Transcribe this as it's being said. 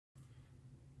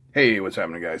Hey, what's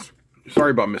happening, guys?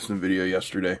 Sorry about missing the video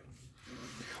yesterday.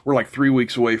 We're like 3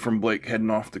 weeks away from Blake heading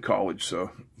off to college,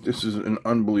 so this is an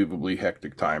unbelievably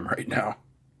hectic time right now.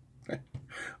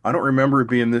 I don't remember it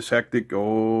being this hectic,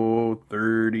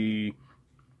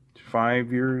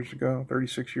 35 years ago,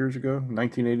 36 years ago,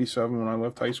 1987 when I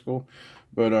left high school.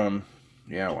 But,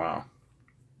 yeah, wow.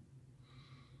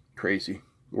 Crazy.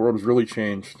 The world has really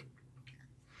changed.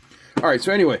 All right,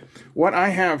 so anyway, what I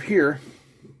have here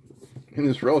in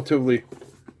this relatively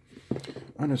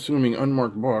unassuming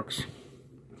unmarked box.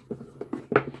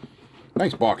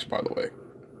 Nice box, by the way.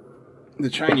 The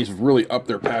Chinese have really upped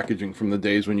their packaging from the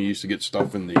days when you used to get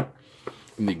stuff in the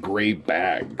gray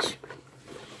bags.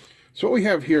 So what we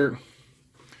have here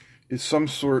is some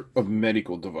sort of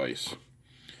medical device.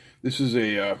 This is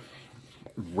a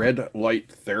red light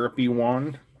therapy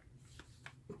wand.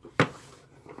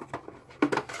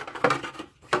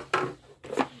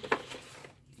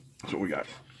 That's what we got.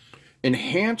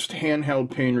 Enhanced handheld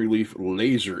pain relief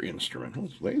laser instrument.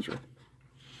 What's laser?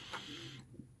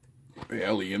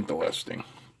 Really interesting.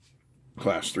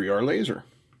 Class 3R laser.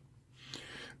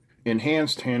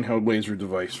 Enhanced handheld laser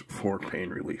device for pain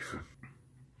relief.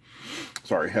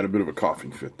 Sorry, had a bit of a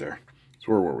coughing fit there.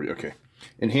 So where were we? Okay.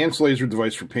 Enhanced laser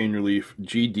device for pain relief.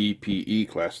 GDPE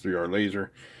Class 3R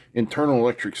laser. Internal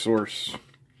electric source.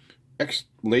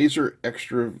 Laser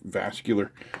extravascular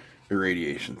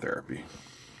irradiation therapy.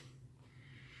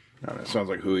 Now, that sounds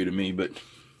like hooey to me, but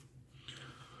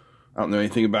I don't know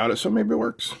anything about it, so maybe it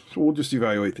works. So we'll just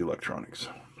evaluate the electronics.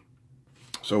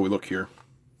 So we look here.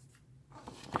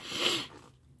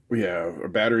 We have a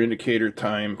battery indicator,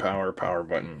 time, power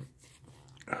button.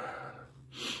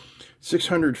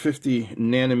 650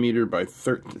 nanometer by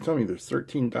tell me there's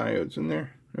 13 diodes in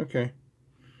there. Okay.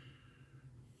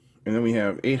 And then we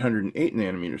have 808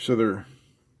 nanometers. So they're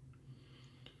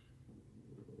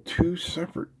two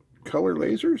separate color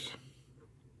lasers?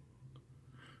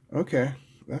 Okay,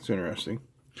 that's interesting.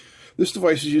 This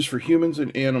device is used for humans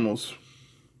and animals.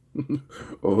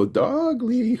 Oh,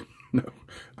 dogly. No,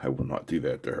 I will not do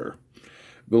that to her.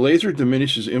 The laser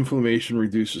diminishes inflammation,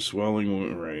 reduces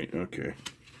swelling. Right, okay.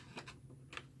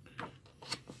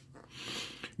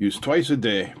 Use twice a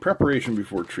day. Preparation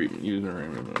before treatment.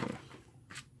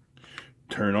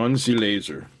 Turn on the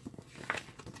laser.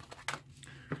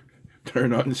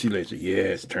 Turn on the laser.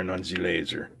 Yes, turn on the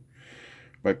laser.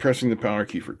 By pressing the power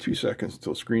key for 2 seconds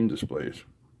until screen displays.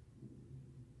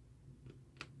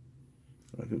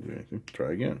 I didn't do anything.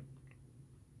 Try again.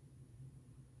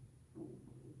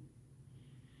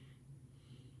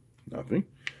 Nothing.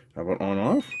 How about on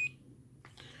off?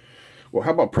 Well,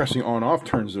 how about pressing on off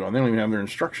turns it on? They don't even have their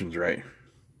instructions right.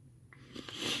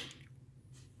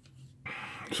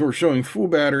 So we're showing full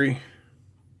battery.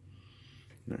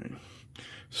 All right.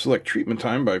 Select treatment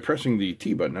time by pressing the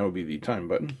T button. That would be the time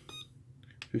button.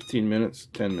 15 minutes,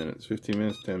 10 minutes, 15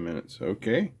 minutes, 10 minutes.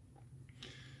 Okay.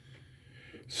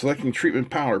 Selecting treatment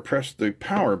power, press the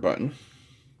power button.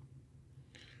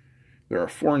 There are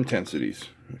 4 intensities.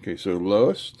 Okay, so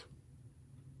lowest,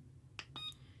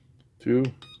 2,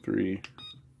 3,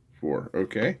 4.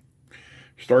 Okay.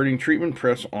 Starting treatment,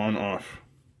 press on off.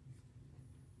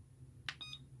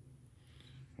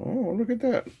 Oh, look at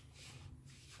that.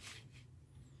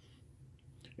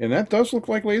 And that does look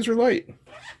like laser light.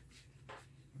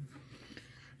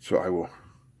 So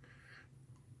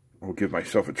I'll give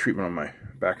myself a treatment on my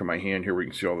back of my hand here where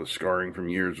you can see all the scarring from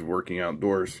years of working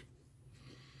outdoors.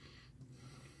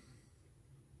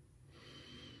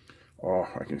 Oh,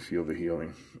 I can feel the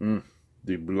healing.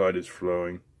 The blood is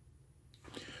flowing.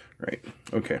 Right,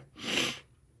 okay.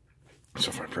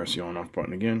 So if I press the on off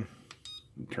button again,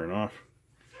 turn off.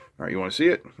 All right, you want to see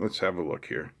it? Let's have a look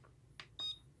here.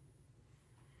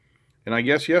 And I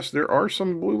guess, yes, there are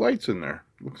some blue lights in there.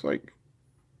 Looks like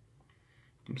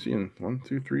I'm seeing 1,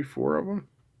 2, 3, 4 of them.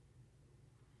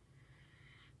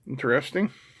 Interesting.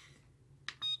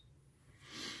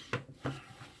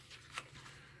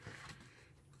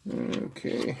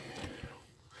 Okay.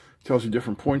 Tells you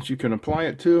different points you can apply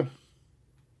it to.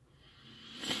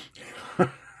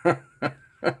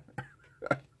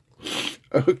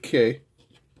 Okay.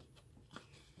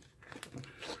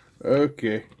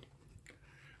 Okay.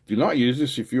 Do not use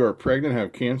this if you are pregnant,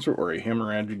 have cancer, or a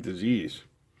hemorrhagic disease.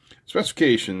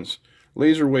 Specifications: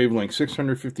 laser wavelength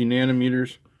 650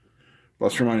 nanometers,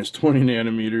 plus or minus 20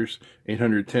 nanometers,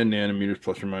 810 nanometers,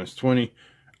 plus or minus 20.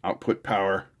 Output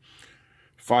power,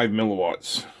 5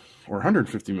 milliwatts, or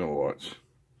 150 milliwatts.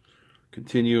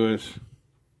 Continuous.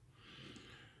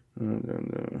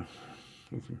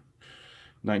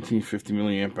 1950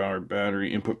 milliamp hour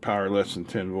battery. Input power less than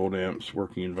 10 volt amps.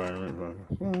 Working environment.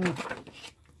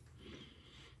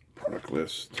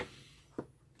 checklist.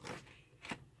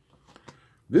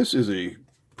 This is a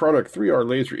product 3R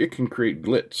laser. It can create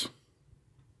glitz.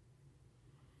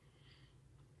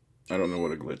 I don't know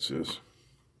what a glitz is.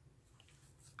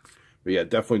 But yeah,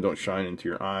 definitely don't shine into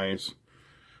your eyes.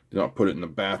 Do not put it in the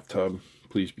bathtub.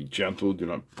 Please be gentle. Do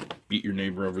not beat your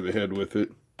neighbor over the head with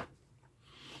it.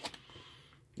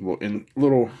 Well, in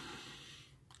little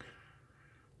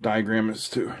diagram as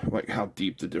to like how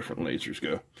deep the different lasers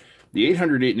go. The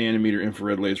 808 nanometer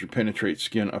infrared laser penetrates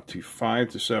skin up to 5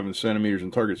 to 7 centimeters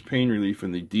and targets pain relief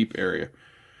in the deep area.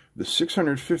 The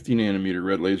 650 nanometer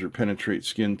red laser penetrates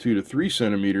skin 2 to 3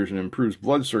 centimeters and improves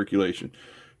blood circulation.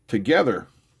 Together,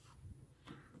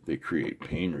 they create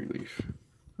pain relief.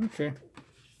 Okay.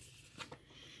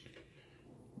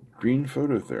 Green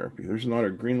phototherapy. There's not a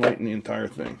green light in the entire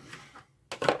thing.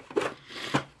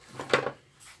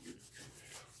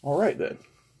 All right, then.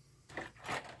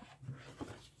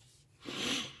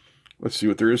 Let's see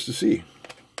what there is to see.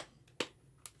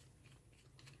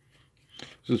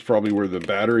 This is probably where the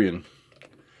battery and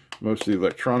most of the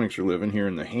electronics are living, here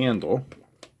in the handle.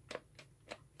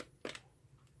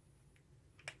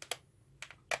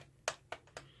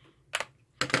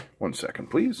 One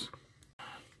second, please.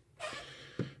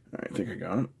 I think I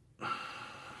got him.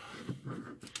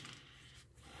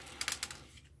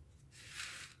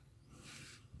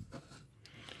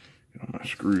 Get my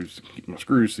screws, keep my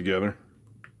screws together.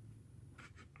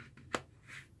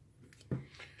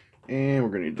 And we're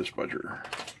going to need this budger.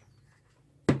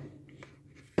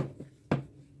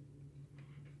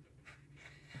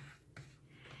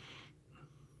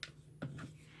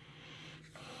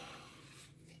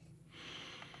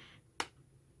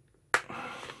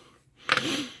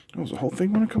 Oh, does the whole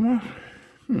thing want to come off?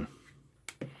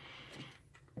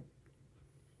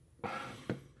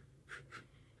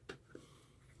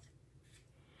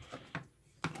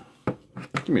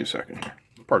 Give me a second here.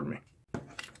 Pardon me.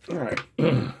 All right.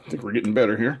 I think we're getting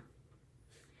better here.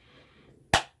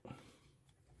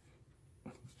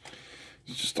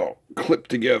 It's just all clipped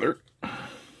together.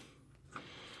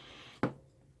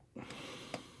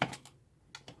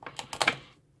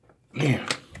 Man,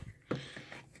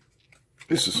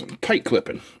 this is some tight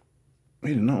clipping.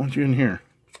 We did not want you in here.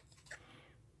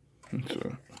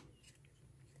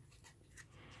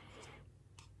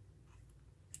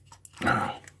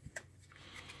 Oh.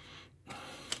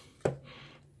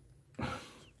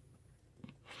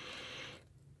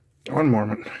 One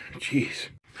moment. Jeez.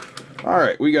 All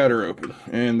right, we got her open,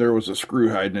 and there was a screw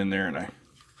hiding in there, and I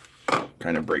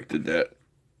kind of braked that.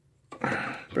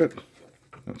 But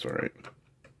that's all right.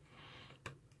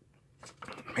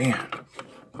 Man.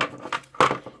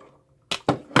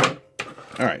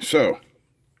 All right, so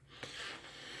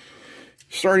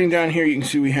starting down here, you can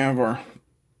see we have our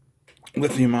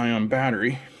lithium-ion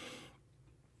battery.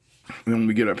 And when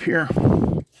we get up here,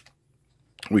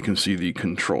 we can see the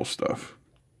control stuff.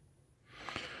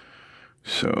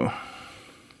 So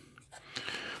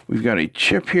we've got a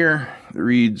chip here that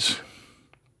reads,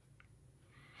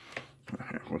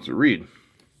 what's it read?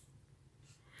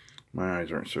 My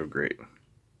eyes aren't so great.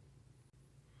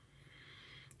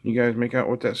 You guys make out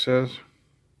what that says?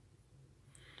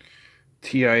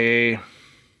 TIA.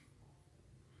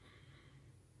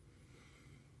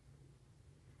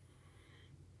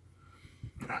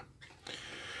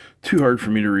 Too hard for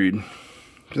me to read.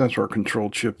 So that's our control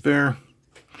chip there.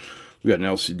 We got an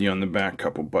LCD on the back,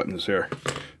 couple buttons there.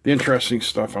 The interesting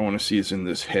stuff I want to see is in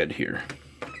this head here.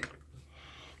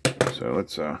 So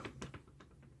let's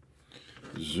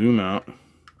zoom out.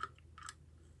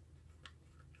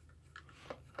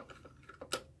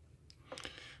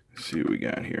 Let's see what we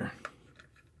got here.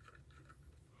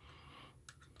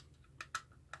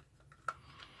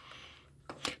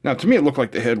 Now, to me, it looked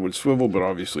like the head would swivel, but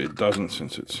obviously it doesn't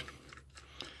since it's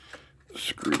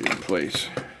screwed in place.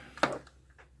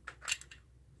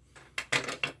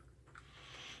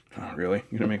 Oh, really?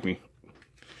 You're gonna make me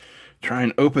try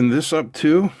and open this up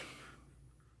too?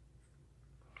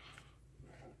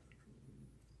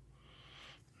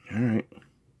 All right.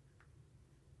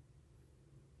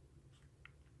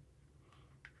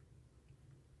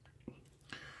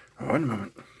 Oh, wait a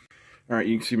moment. All right,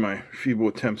 you can see my feeble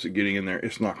attempts at getting in there.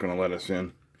 It's not going to let us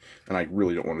in, and I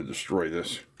really don't want to destroy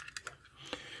this.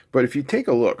 But if you take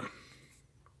a look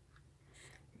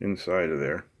inside of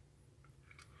there,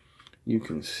 you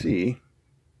can see,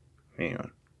 hang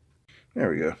on, there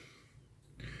we go.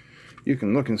 You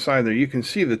can look inside there. You can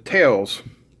see the tails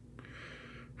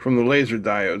from the laser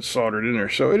diodes soldered in there.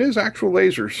 So it is actual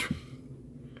lasers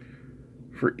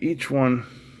for each one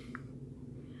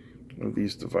of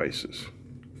these devices.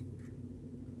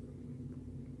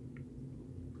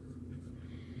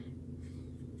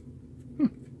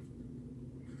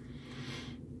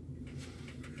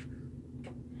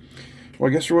 Well,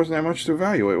 I guess there wasn't that much to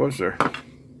evaluate, was there?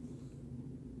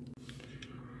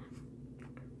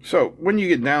 So, when you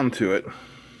get down to it,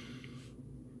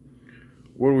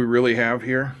 what do we really have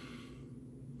here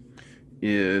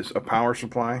is a power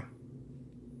supply,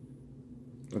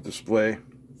 a display,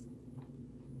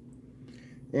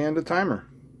 and a timer.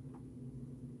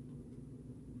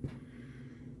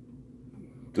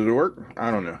 Does it work? I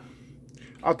don't know.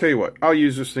 I'll tell you what, I'll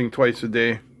use this thing twice a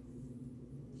day,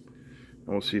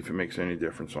 and we'll see if it makes any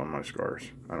difference on my scars.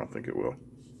 I don't think it will.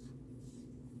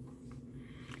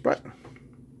 But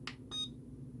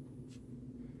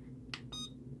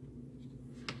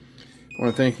I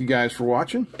want to thank you guys for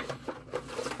watching.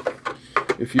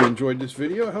 If you enjoyed this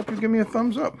video, I hope you give me a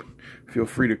thumbs up. Feel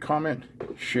free to comment,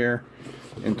 share,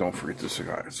 and don't forget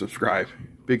to subscribe.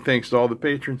 Big thanks to all the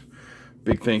patrons.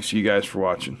 Big thanks to you guys for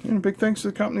watching. And a big thanks to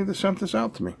the company that sent this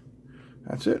out to me.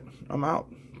 That's it. I'm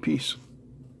out. Peace.